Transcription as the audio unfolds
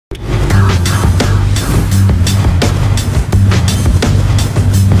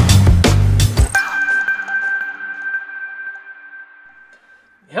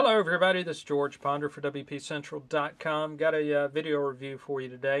everybody, this is George Ponder for WPCentral.com. Got a video review for you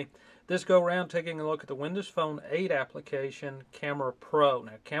today. This go around taking a look at the Windows Phone 8 application, Camera Pro.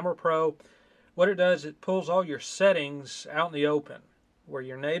 Now, Camera Pro, what it does, it pulls all your settings out in the open, where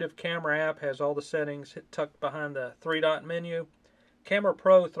your native camera app has all the settings tucked behind the three-dot menu. Camera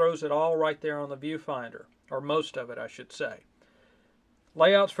Pro throws it all right there on the viewfinder, or most of it, I should say.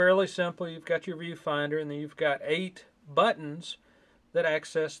 Layout's fairly simple. You've got your viewfinder, and then you've got 8 buttons that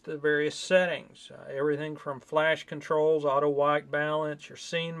access the various settings. Everything from flash controls, auto white balance, your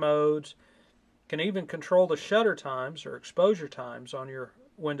scene modes. Can even control the shutter times or exposure times on your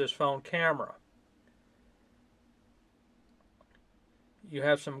Windows Phone camera. You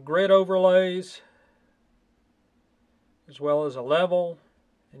have some grid overlays, as well as a level,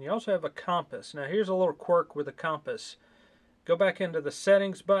 and you also have a compass. Now here's a little quirk with the compass. Go back into the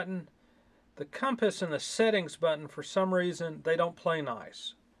settings button. The compass and the settings button, for some reason, they don't play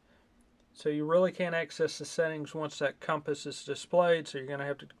nice. So you really can't access the settings once that compass is displayed, so you're going to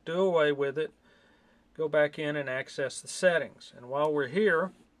have to do away with it. Go back in and access the settings. And while we're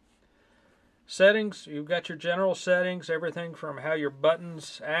here, settings, you've got your general settings, everything from how your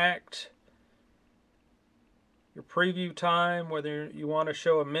buttons act, your preview time, whether you want to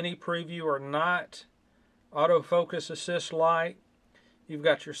show a mini preview or not, autofocus assist light. You've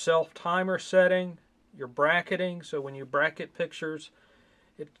got your self-timer setting, your bracketing, so when you bracket pictures,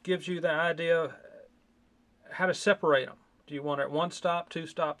 it gives you the idea of how to separate them. Do you want it 1 stop, 2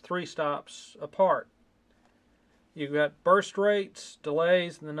 stop, 3 stops apart? You've got burst rates,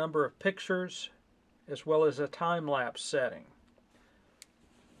 delays, and the number of pictures, as well as a time-lapse setting.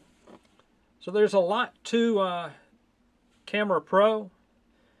 So there's a lot to Camera Pro.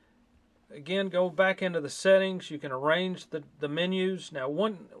 Again, go back into the settings. You can arrange the menus. Now,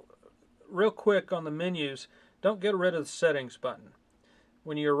 real quick on the menus, don't get rid of the settings button.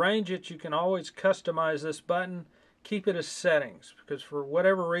 When you arrange it, you can always customize this button. Keep it as settings, because for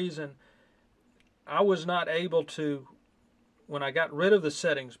whatever reason, I was not able to, when I got rid of the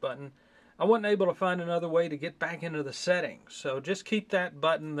settings button, I wasn't able to find another way to get back into the settings. So just keep that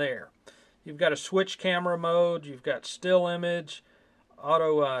button there. You've got a switch camera mode. You've got still image,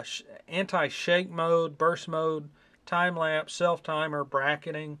 auto anti-shake mode, burst mode, time-lapse, self-timer,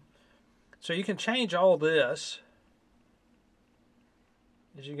 bracketing. So you can change all this.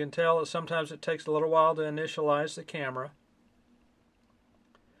 As you can tell, sometimes it takes a little while to initialize the camera.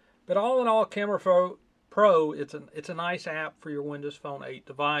 But all in all, Camera Pro, it's a nice app for your Windows Phone 8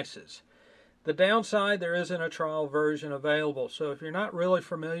 devices. The downside, there isn't a trial version available. So if you're not really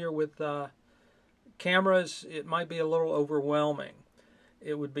familiar with cameras, it might be a little overwhelming.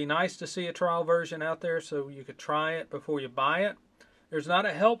 It would be nice to see a trial version out there so you could try it before you buy it. There's not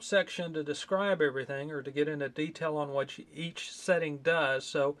a help section to describe everything or to get into detail on what each setting does.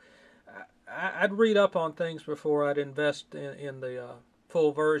 So I'd read up on things before I'd invest in the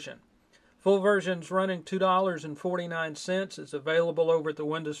full version. Full version's running $2.49. It's available over at the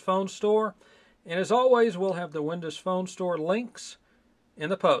Windows Phone Store. And as always, we'll have the Windows Phone Store links in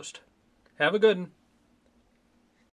the post. Have a good one.